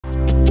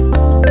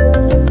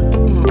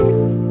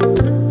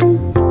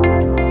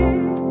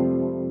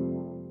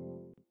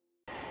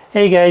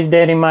Hey guys,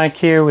 Daddy Mike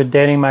here with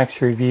Daddy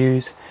Mike's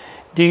Reviews.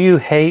 Do you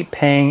hate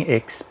paying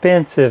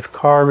expensive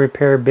car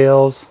repair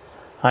bills?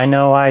 I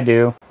know I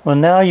do. Well,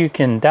 now you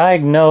can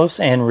diagnose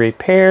and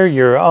repair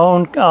your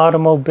own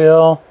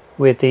automobile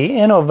with the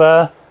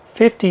Innova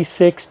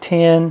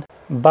 5610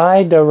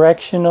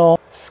 Bidirectional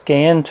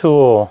Scan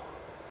Tool.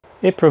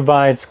 It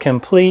provides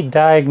complete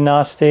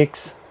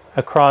diagnostics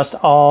across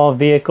all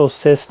vehicle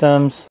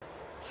systems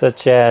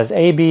such as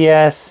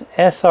ABS,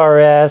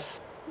 SRS,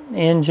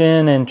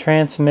 engine and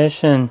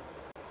transmission.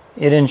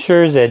 It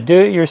ensures that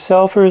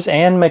do-it-yourselfers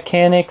and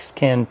mechanics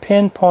can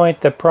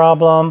pinpoint the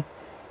problem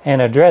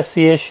and address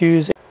the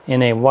issues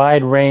in a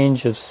wide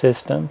range of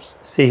systems.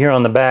 See here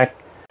on the back,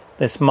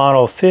 this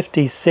model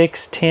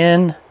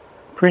 5610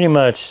 pretty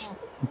much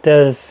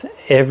does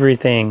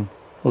everything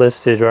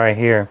listed right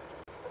here.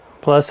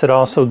 Plus it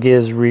also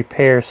gives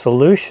repair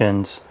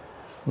solutions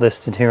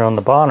listed here on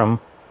the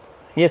bottom.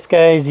 Yes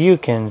guys, you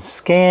can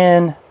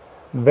scan,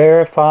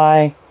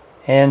 verify,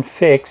 and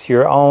fix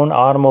your own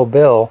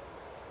automobile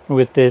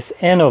with this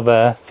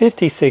Innova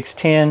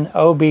 5610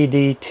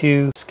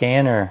 OBD2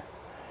 scanner.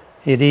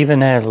 It even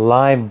has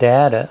live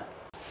data.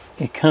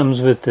 It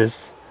comes with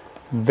this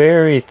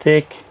very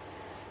thick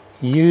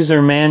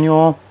user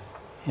manual,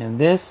 and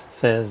this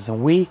says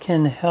we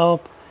can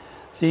help.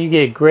 So you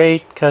get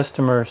great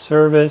customer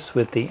service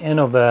with the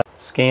Innova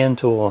scan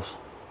tools.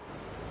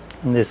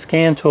 And this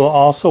scan tool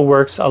also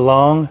works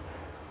along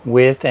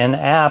with an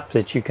app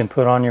that you can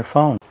put on your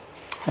phone.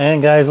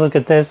 And guys, look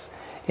at this.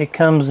 It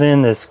comes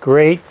in this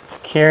great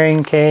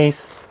carrying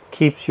case,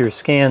 keeps your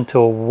scan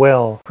tool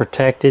well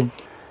protected.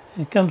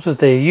 It comes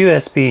with a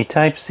USB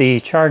Type-C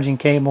charging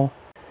cable.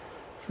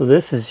 So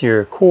this is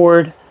your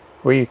cord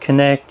where you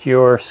connect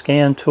your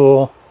scan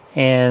tool,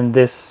 and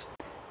this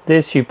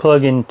you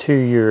plug into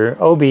your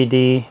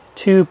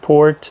OBD2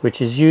 port,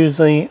 which is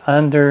usually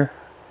under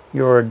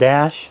your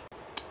dash.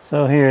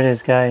 So here it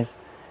is guys,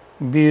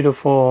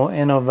 beautiful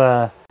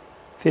Innova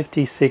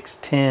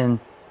 5610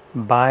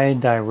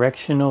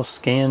 bidirectional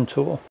scan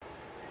tool.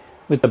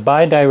 With the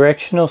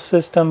bidirectional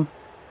system,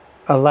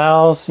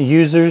 allows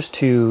users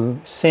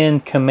to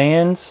send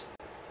commands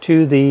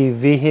to the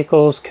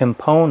vehicle's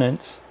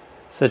components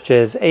such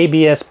as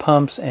ABS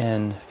pumps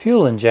and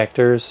fuel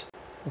injectors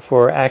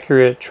for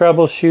accurate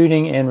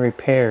troubleshooting and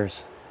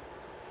repairs.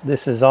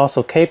 This is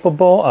also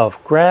capable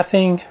of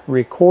graphing,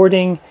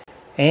 recording,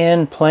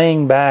 and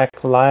playing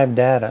back live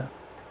data.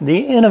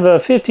 The Innova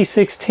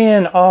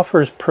 5610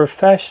 offers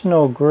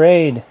professional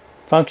grade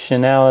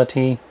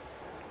functionality.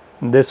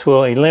 This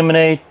will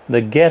eliminate the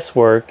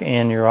guesswork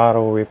in your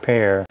auto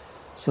repair.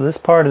 So this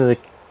part of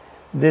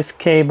this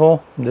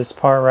cable, this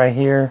part right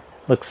here,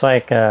 looks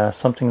like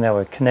something that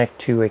would connect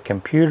to a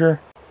computer.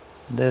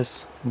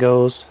 This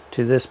goes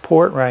to this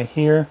port right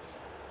here.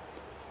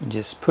 You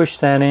just push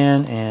that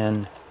in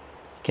and you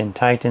can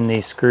tighten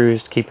these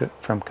screws to keep it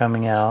from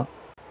coming out.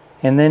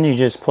 And then you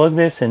just plug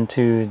this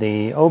into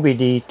the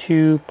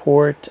OBD2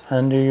 port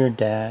under your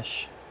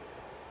dash.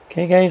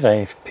 Okay guys,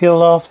 I've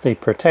peeled off the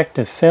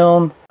protective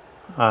film.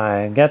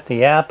 I got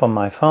the app on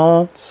my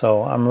phone,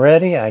 so I'm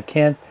ready. I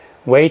can't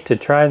wait to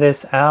try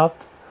this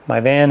out.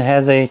 My van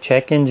has a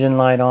check engine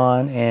light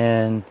on,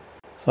 and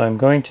so I'm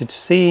going to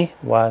see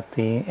what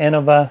the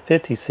Innova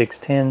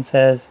 5610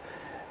 says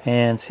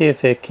and see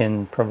if it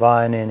can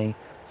provide any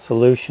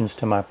solutions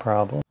to my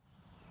problem.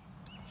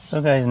 So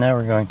guys, now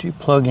we're going to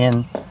plug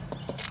in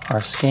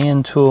our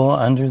scan tool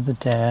under the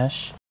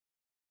dash.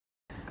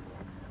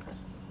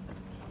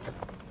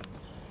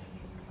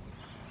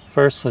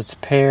 First, let's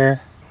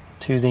pair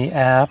to the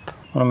app. I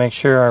want to make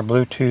sure our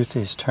Bluetooth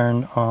is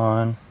turned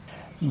on,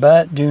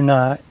 but do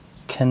not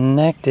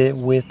connect it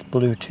with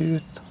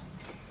Bluetooth.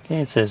 Okay,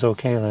 it says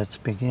okay, let's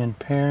begin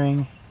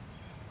pairing.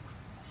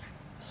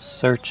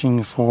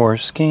 Searching for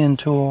scan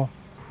tool.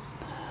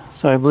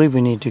 So I believe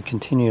we need to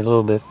continue a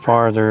little bit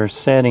farther,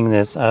 setting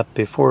this up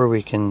before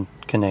we can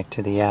connect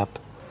to the app.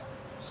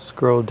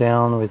 Scroll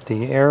down with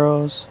the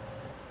arrows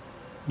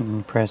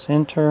and press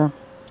enter.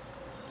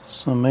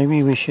 So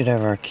maybe we should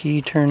have our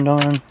key turned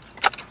on.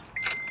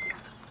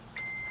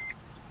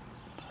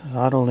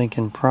 Auto link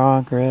in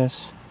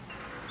progress.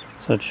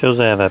 So it shows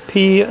I have a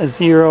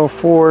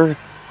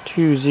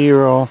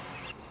P0420,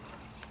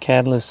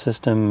 catalyst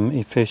system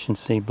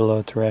efficiency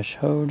below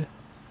threshold.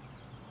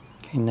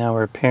 Okay, now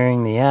we're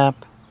pairing the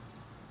app.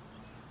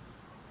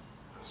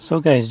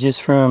 So guys,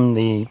 just from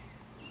the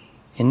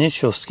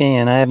initial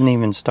scan, I haven't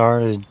even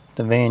started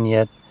the van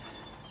yet.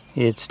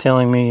 It's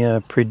telling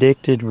me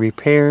predicted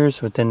repairs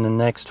within the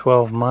next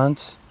 12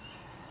 months.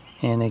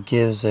 And it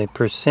gives a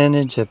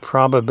percentage of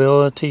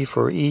probability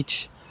for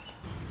each.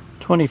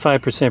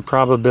 25%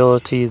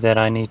 probability that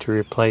I need to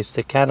replace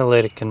the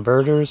catalytic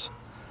converters.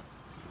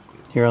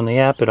 Here on the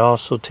app, it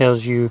also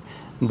tells you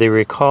the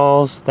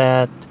recalls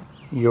that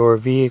your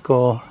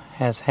vehicle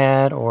has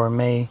had or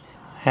may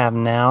have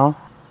now.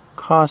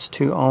 Cost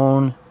to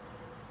own,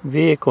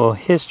 vehicle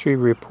history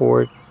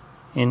report,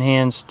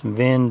 enhanced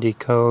VIN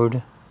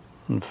decode,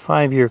 and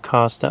 5-year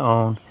cost to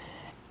own.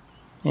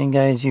 And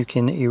guys, you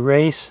can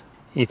erase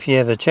If you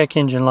have a check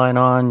engine light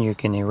on, you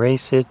can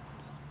erase it.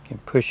 You can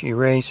push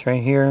erase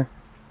right here.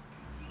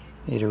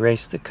 It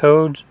erased the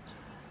code.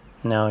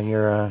 Now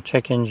your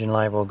check engine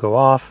light will go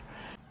off.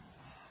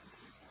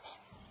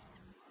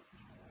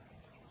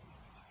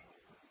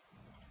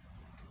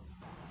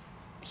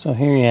 So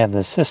here you have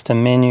the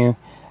system menu,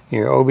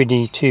 your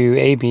OBD2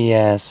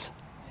 ABS,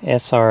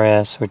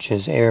 SRS, which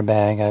is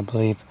airbag, I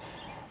believe,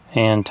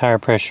 and tire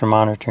pressure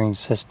monitoring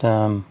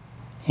system,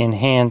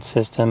 enhanced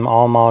system,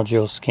 all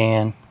module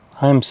scan.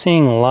 I'm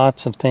seeing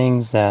lots of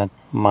things that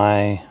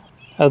my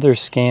other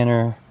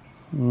scanner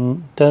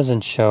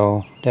doesn't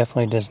show,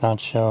 definitely does not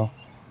show.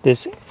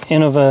 This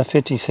Innova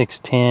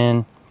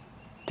 5610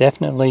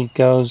 definitely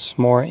goes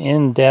more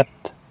in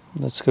depth.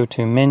 Let's go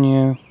to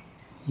menu.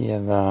 You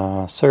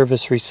have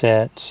service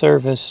reset,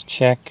 service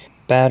check,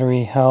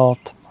 battery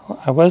health.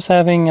 I was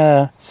having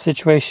a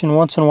situation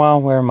once in a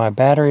while where my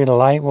battery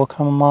light will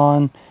come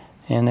on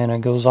and then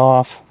it goes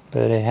off,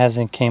 but it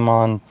hasn't came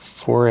on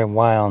for a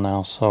while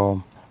now.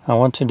 So I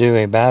want to do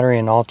a battery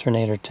and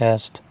alternator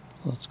test.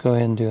 Let's go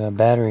ahead and do a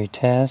battery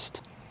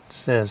test. It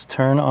says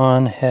turn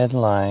on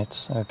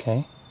headlights.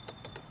 Okay.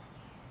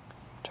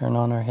 Turn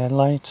on our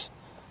headlights.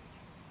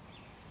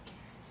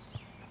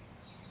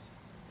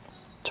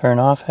 Turn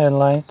off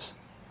headlights.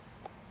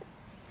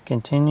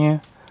 Continue.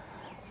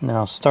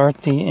 Now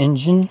start the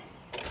engine.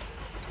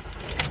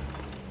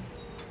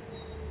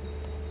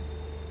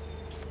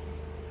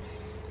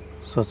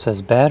 So it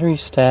says battery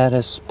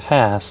status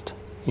passed,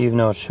 even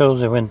though it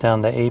shows it went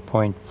down to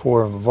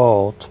 8.4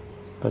 volt,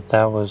 but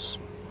that was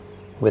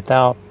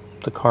without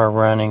the car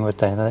running with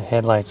the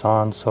headlights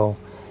on, so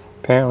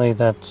apparently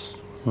that's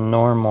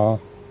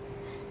normal.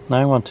 Now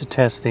I want to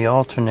test the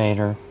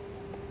alternator.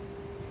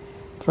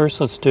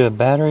 First, let's do a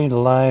battery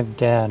live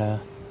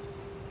data.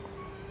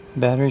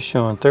 Battery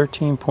showing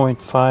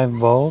 13.5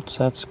 volts.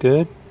 That's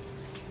good.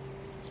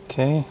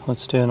 Okay,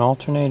 let's do an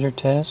alternator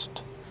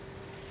test.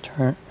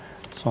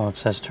 So it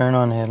says turn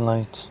on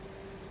headlights.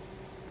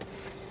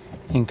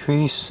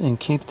 Increase and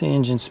keep the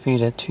engine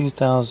speed at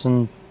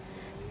 2,000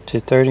 to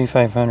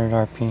 3,500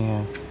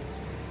 RPM.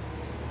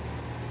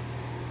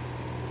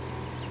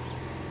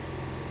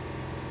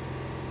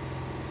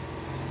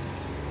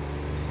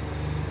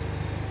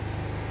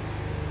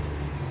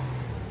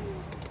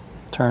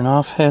 Turn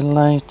off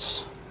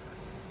headlights.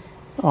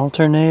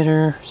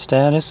 Alternator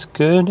status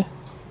good.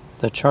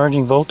 The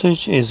charging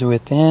voltage is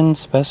within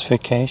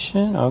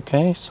specification.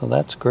 Okay, so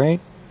that's great.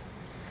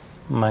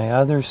 My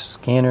other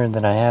scanner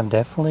that I have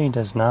definitely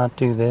does not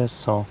do this,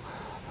 so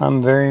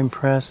I'm very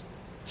impressed.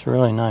 It's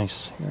really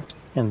nice here.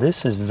 And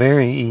this is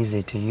very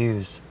easy to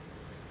use.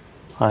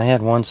 I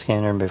had one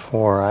scanner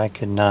before. I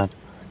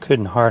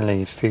couldn't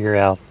hardly figure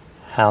out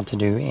how to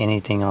do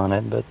anything on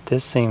it, but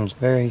this seems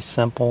very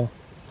simple.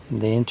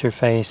 The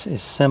interface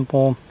is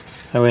simple.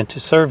 I went to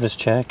service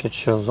check. It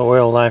shows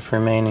oil life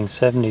remaining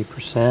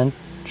 70%.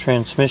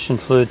 Transmission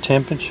fluid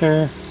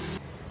temperature.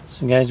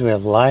 So guys, we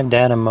have live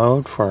data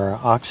mode for our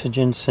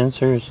oxygen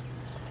sensors.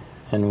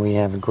 And we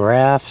have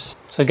graphs.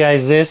 So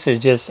guys, this is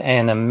just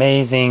an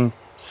amazing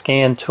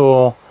scan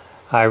tool.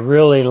 I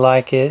really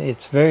like it.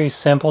 It's very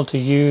simple to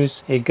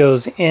use. It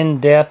goes in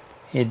depth.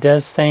 It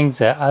does things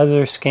that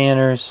other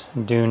scanners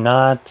do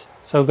not.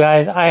 So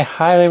guys, I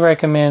highly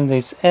recommend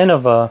this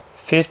Innova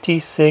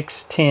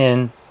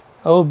 5610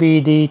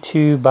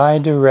 OBD2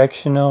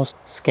 Bidirectional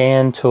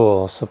scan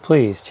tool. So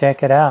please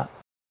check it out.